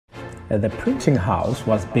The printing house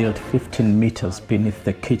was built 15 meters beneath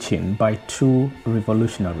the kitchen by two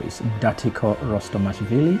revolutionaries, Datiko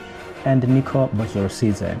Rostomashvili and Niko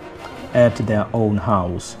Bojorodze, at their own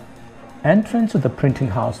house. Entrance to the printing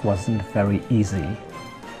house wasn't very easy.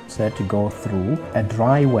 So to go through a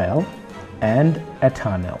dry well and a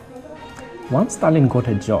tunnel. Once Stalin got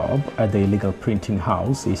a job at the illegal printing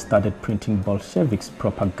house, he started printing Bolsheviks'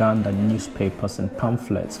 propaganda newspapers and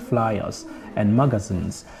pamphlets, flyers and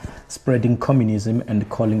magazines, spreading communism and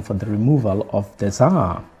calling for the removal of the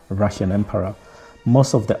Tsar, Russian Emperor.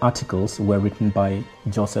 Most of the articles were written by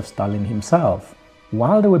Joseph Stalin himself.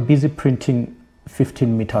 While they were busy printing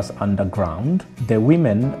 15 meters underground, the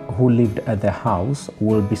women who lived at the house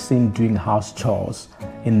will be seen doing house chores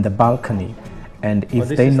in the balcony, and if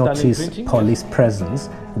they notice police presence,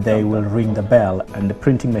 they will ring the bell and the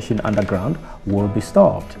printing machine underground will be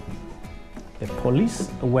stopped. The police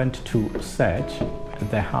went to search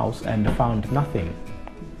the house and found nothing.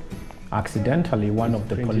 Accidentally, one of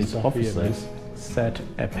the police officers set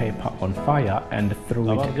a paper on fire and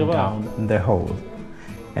threw it down the hole.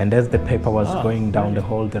 And as the paper was going down the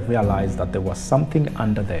hole, they realized that there was something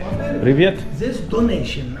under there. Привет. This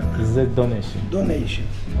donation. This donation. Donation.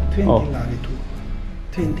 20 lari too.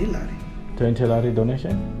 20 lari. 20 lari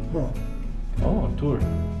donation? Oh. Oh, tour.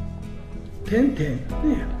 10.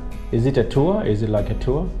 Yeah. Is it a tour? Is it like a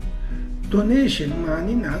tour? Donation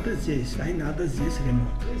money not this. I not this remote.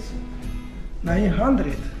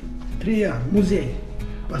 900. 3 years. Museum.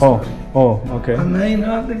 Oh, okay.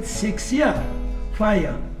 906 years.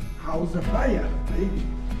 Fire. House of fire.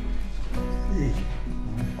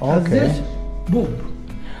 Okay. This bomb.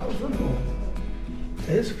 House of bomb.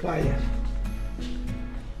 This fire.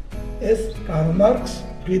 It's Karl Marx,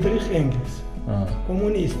 Friedrich Engels.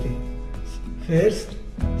 Communist. First,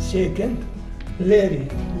 second,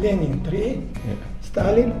 Lenin 3,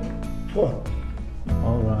 Stalin 4.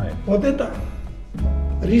 All right. Вот это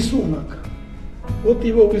рисунок. Вот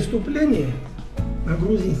его выступление на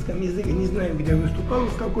грузинском языке, не знаю, где выступал,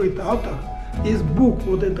 какой-то автор, из букв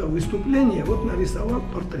вот этого выступления вот нарисовал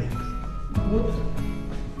портрет. Вот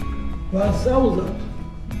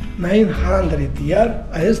 1900 years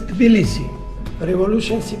as Tbilisi.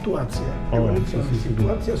 Revolution ситуация. Революционная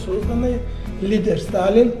ситуация, созданная лидер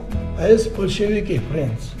Сталин, as большевики,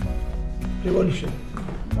 friends. Revolution.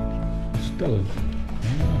 Stalin.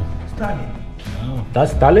 Stalin. Oh,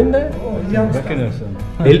 that's Stalin there? Oh, young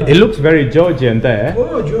It looks very Georgian there.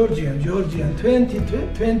 Oh, Georgian, 22,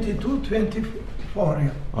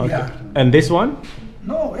 24 Okay. yeah. And this one?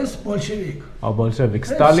 No, it's Bolshevik. Oh, Bolshevik.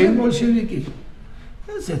 Все Stalin? большевики.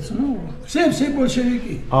 Ну, все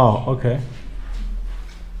большевики. Oh, okay.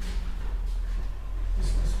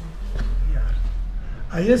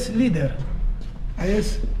 А есть лидер, а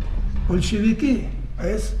есть большевики, а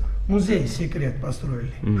есть музей секрет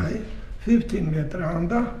построили. 15 метров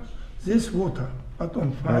under, здесь water,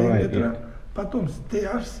 потом 5 метров, потом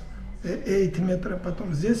stairs, 8 метров,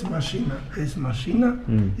 потом здесь машина, есть машина,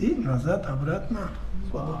 и назад, обратно,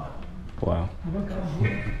 свобода. Wow.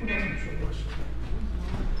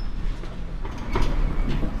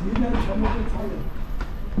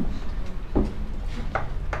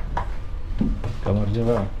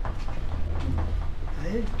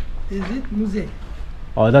 Is it museum?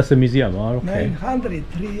 Oh, that's the museum. Oh, okay.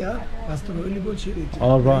 903 years построили большевики.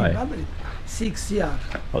 All right. 6 years.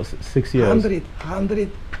 Oh, 6 years. 100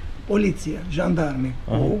 полиция, жандармы.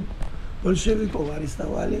 Большевиков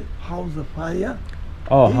арестовали, house of fire.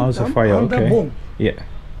 Oh, house of fire. Okay. Bomb. Yeah.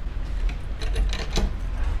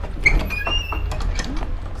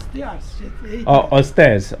 Stairs. Oh,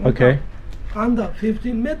 stairs. Okay. Under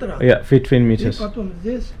 15 meters. Yeah, 15 meters. Потом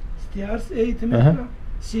здесь stairs 8 meters,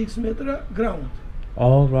 6 meters ground.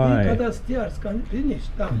 All right.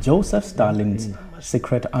 Joseph Stalin's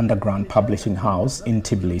secret underground publishing house in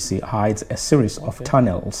Tbilisi hides a series of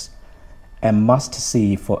tunnels, a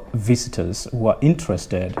must-see for visitors who are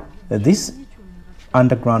interested. This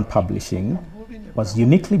underground publishing was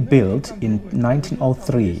uniquely built in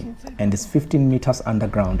 1903 and is 15 meters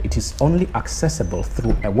underground. It is only accessible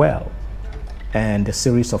through a well and a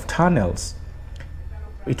series of tunnels.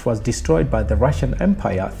 It was destroyed by the Russian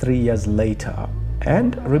Empire 3 years later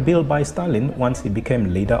and rebuilt by Stalin once he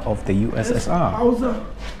became leader of the USSR.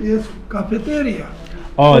 Yes, cafeteria.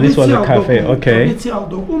 Oh, this was a cafe. Okay.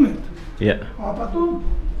 Document. Yeah. А потом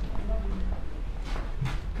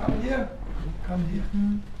come here.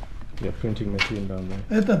 Yeah, printing machine down there.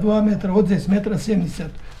 Это 2 метра, вот здесь 1,70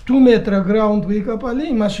 м. 2 метра ground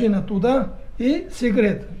выкопали, машина туда и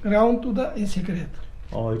секрет. Ground туда и секрет.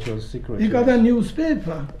 Oh, it was secret. И когда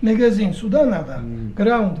newspaper, магазин сюда надо,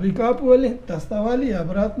 ground выкапывали, доставали и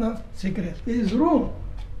обратно секрет. Из room,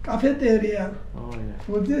 кафетерия, Oh, yeah.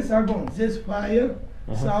 вот здесь огонь, здесь fire,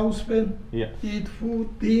 saucepan, Yeah. eat food,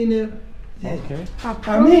 dinner. Здесь. Okay.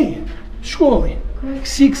 А мы школы,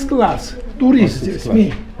 6th class, турист здесь,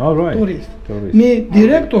 мы, All right. турист. Tourist. Мы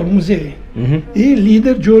директор музея и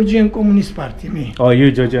лидер Georgian Communist Party. Мы. Oh,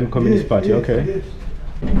 you Georgian Communist Party, Yes, okay. yes.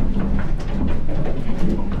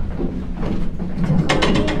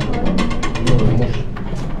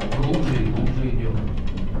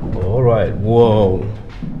 All right. Whoa.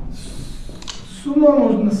 С ума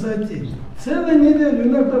можно сойти. Целую неделю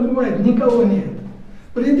иногда бывает, никого нет.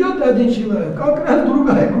 Придет один человек, как раз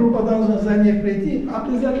другая группа должна за ней прийти,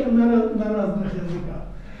 обязательно на разных языках.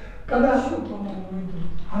 Когда...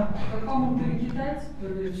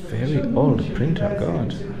 Very old printer,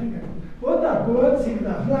 God. Вот так бывает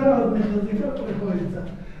всегда, на разных языках приходится.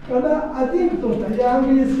 Когда один кто-то, я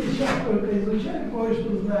английский сейчас только изучаю,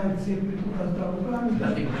 кое-что знает, все куда-то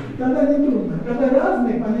руками, тогда не трудно. Когда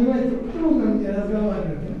разные, понимаете, трудно мне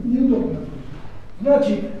разговаривать, неудобно.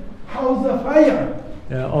 Значит, house of fire.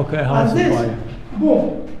 Yeah, okay, А house of здесь fire.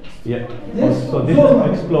 бомб. Yeah. This So this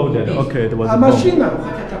bomb. exploded. Okay, there was А a bomb. машина,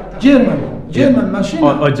 German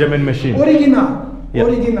машина, Oh, German machine. оригинал. Yeah,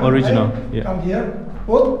 Оригинал. original, right? yeah. Come here.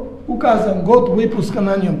 Вот указан год выпуска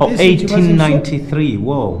на нем. Oh, 1800. 1893.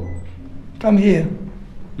 Whoa. Come here.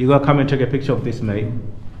 You gotta come and take a picture of this, mate.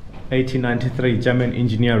 1893, German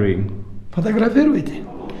engineering. Фотографируйте.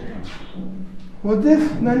 Вот здесь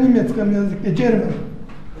на немецком языке German.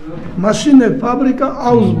 Машина, фабрика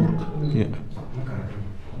Augsburg. Yeah.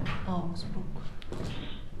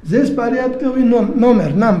 Здесь порядковый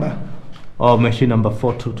номер, number. Oh, machine number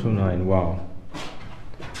 4229. Wow.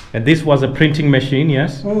 And this was a printing machine,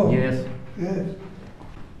 yes? Oh, Yes. yes.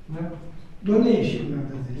 Donation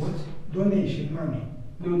надо здесь. Donation, money.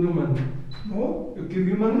 No money. No? You give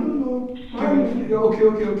me money? No. Money. Yeah, okay.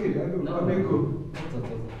 I'll be good.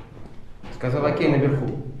 Сказал окей наверху.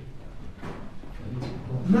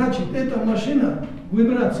 Значит, эта машина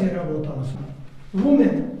вибрации работала.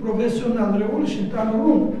 Women, professional revolution, там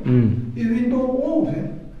room, и window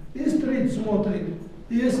open, и стрит смотрит.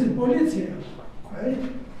 И если полиция,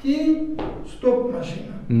 и стоп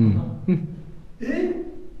машина. И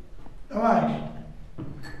давай.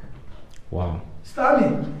 Wow.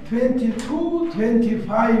 Stalin, 22,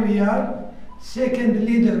 25 years, second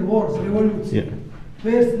leader wars, revolution. Yeah.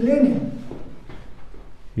 First Lenin.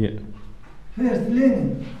 Yeah. First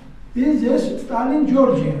Ленин. И здесь Сталин,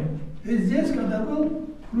 Georgia. И здесь, когда был,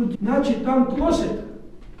 значит, там клозет,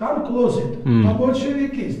 а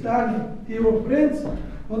большевики, Сталин, его friends,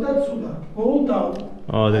 вот отсюда, go down.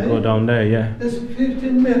 Oh, they go down there, yeah. This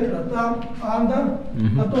 15 метров, там under,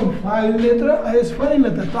 потом 5 метров, а есть 5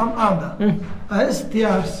 метров, там under. А есть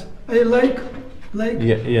stairs, like,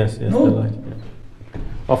 Yeah, yes, No. the light.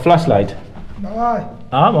 Yeah. Oh, flashlight. давай.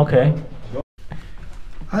 Okay.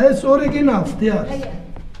 А есть оригинал stairs.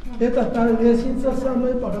 Это та лестница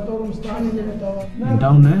самая, по которому Сталин летал. And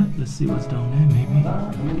down there, let's see what's down there,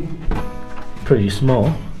 maybe. Pretty small.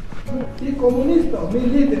 И коммунистов, мы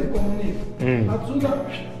лидер коммунист. Отсюда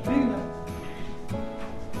видно.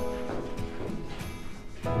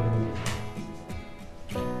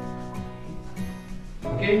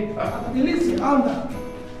 Окей? Тбилиси, Анда.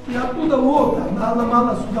 И оттуда вода,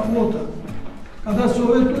 мало сюда вода. Когда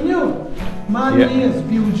Совет Union, есть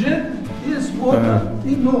бюджет, есть вода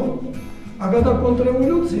и ноль. А когда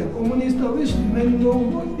контрреволюция, коммунисты вышли, мы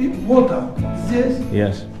ноль и вода. Здесь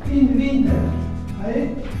Yes. in winter.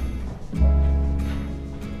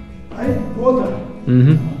 Water.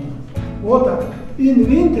 Water. In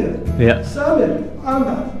winter, Yeah. summer,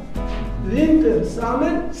 under. Winter,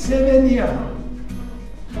 summer, 7 years.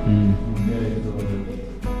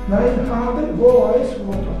 900 go ice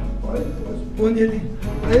water. Поняли?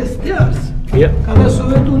 А есть stairs. Yeah. Когда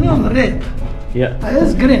Совет Union, red. Yeah. А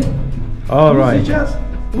есть green. All Ну, right. сейчас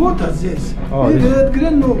water здесь. Oh, И this- red,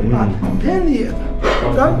 green, no. 10 years.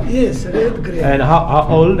 Там есть red, green. And how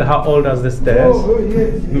old? How old are the stairs? Oh,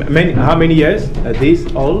 yes. How many years?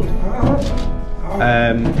 These old?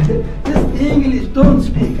 This English don't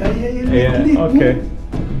speak. Yeah. Okay.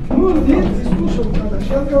 Ну, нет, ты слушал тогда.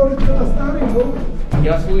 Сейчас говорит, это старый новый.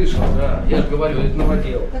 Я слышал, да. Я же говорю, это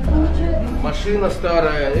новодел. Машина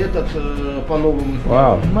старая, этот по-новому.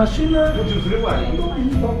 Wow. Машина, Тут же взрывали. потом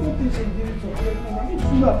из Баку 1900 лет назад,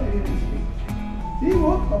 и сюда перевезли. И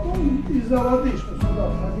вот потом из-за воды, что сюда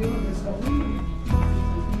входило без воды.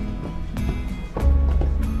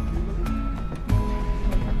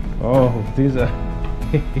 Oh, these are.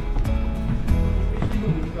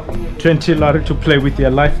 20 lari to play with your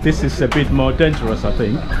life. This is a bit more dangerous, I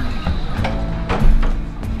think.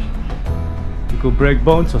 You could break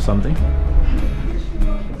bones or something.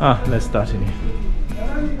 Ah, let's start in here.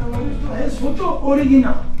 Photo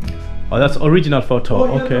original. Oh, that's original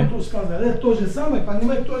photo. Okay. Это то же самое,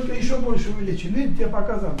 понимаете, только еще больше увеличили. Видите, я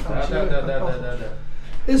показал. Да.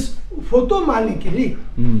 Из фото маленький лик.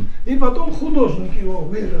 И потом художник его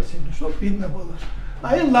выразил, чтобы видно было.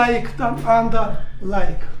 А и лайк там, under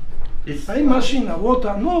лайк. А и машина, вот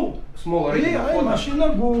оно. И а и машина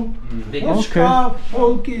гул. Вот шкаф,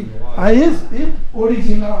 полки. А есть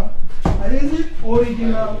оригинал. А есть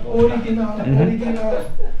оригинал.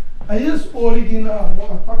 А есть оригинал.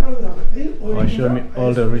 Показал. Oh, show me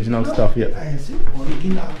all the original stuff, yeah. А есть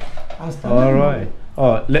оригинал. All right.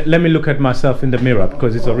 Oh, let me look at myself in the mirror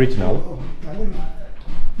because it's original.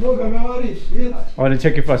 Много говоришь. I want to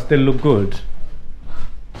check if I still look good.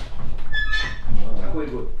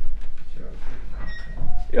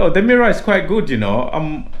 Yo, the mirror is quite good, you know.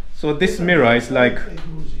 So this mirror is like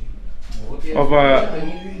of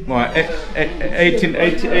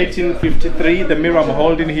 1853. The mirror I'm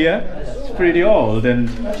holding here, it's pretty old, and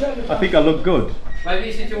I think I look good. I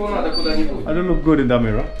don't look good in that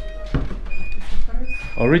mirror.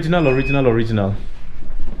 Original.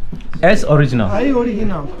 S original. I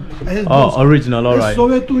original. Oh, original, all right.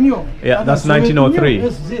 Soviet Union. Yeah, that's 1903.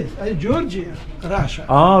 Yes, Georgia, Russia.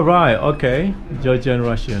 All right, okay. Georgia and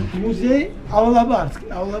Russia. Музей Авлабарский.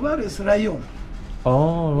 Авлабар is район.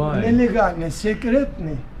 All right. Нелегальный,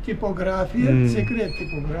 секретный типография, секрет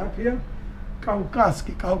типография.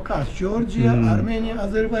 Кавказский, Кавказ, Georgia, Армения,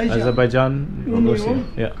 Азербайджан. Азербайджан, Union,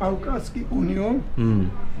 yeah. Кавказский Union.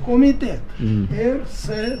 Комитет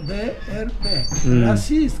РСДРП,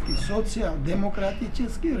 Российский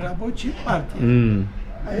социал-демократический рабочий партия.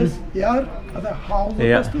 АСЯР, это хаус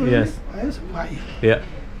построили, АСФАИ. Yeah.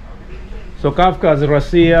 So Kafkaz,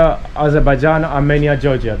 Russia, Azerbaijan, Armenia,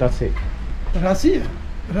 Georgia. That's it. Россия.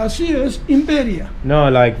 Россия is империя. No,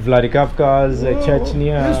 like Vladikavkaz,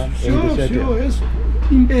 Chechnya, Все is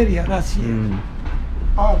империя Россия.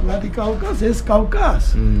 А Vladikavkaz is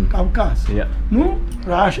Кавказ. Кавказ. Yeah. Ну,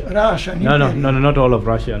 Russia. No, not all of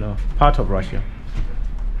Russia. No, part of Russia.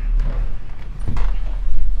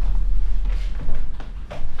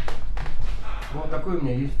 Вот такой у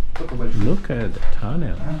меня есть, только большой. Look at the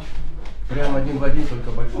tunnel. Прям один в один,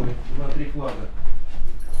 только большой. На 3 флага.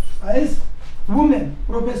 А есть women,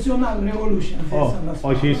 professional revolution. Oh,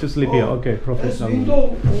 she used to sleep here. Okay, professional. Es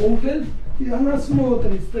window open, и она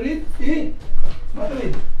смотрит, стоит, и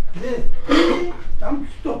смотри, здесь, и там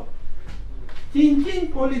стоп.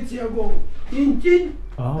 Тинь-тинь, полиция go. Тинь-тинь,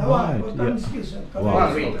 давай, вот там спишем.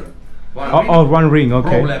 One ring. Oh, one ring.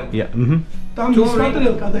 Okay. Problem. Yeah. Там не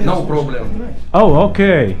смотрел, когда я No слушал, problem. понимаешь? Oh,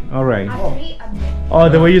 okay. All right. Oh,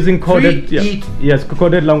 they were using coded. Three, Yeah. eat. Yes,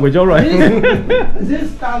 coded language. All right. Здесь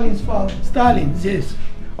Сталин's fault. Сталин здесь.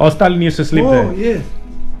 Oh, Stalin used to sleep Oh, there. yes.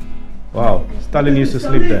 Wow, Stalin used to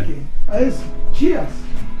sleep there. А есть Чиас.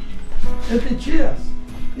 Это Чиас.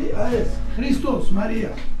 И а есть Христос,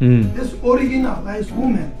 Мария. Это оригинал, а есть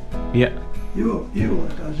woman. Yeah. Его,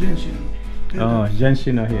 это женщина. Oh,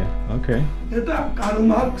 Jenshina here. Okay. Это Карл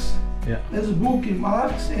Маркс. Yeah. Это буки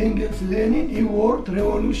Маркс, Энгельс, Ленин и World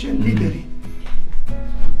Revolution лидеры.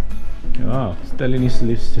 Wow, Stalin used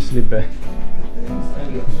to sleep there.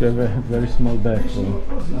 She have a very small bed for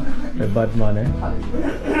a bad man, eh?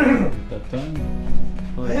 That time,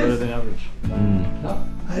 better than average.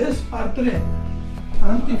 А есть портрет.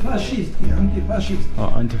 Антифашист. Oh,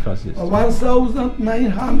 anti-fascist.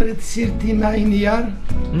 1939 year,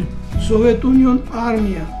 Soviet Union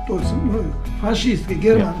армия, то есть фашистский,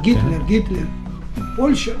 Герман, Гитлер,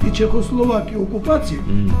 Польша и Чехословакия оккупации,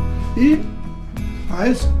 и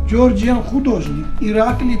есть Georgian художник,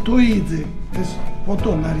 Иракли Тоидзе,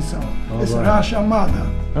 фото нарисовал, есть Russia Mother,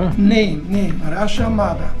 name, Russia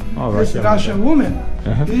Mother, есть Russia Woman,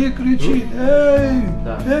 и кричит, эй,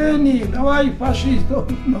 Эни, давай фашистов.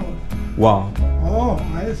 Wow. О,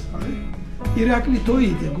 Иракли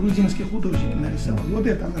Тоидзе, грузинский художник нарисовал, вот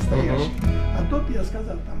это настоящий. А тот я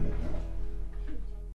сказал там.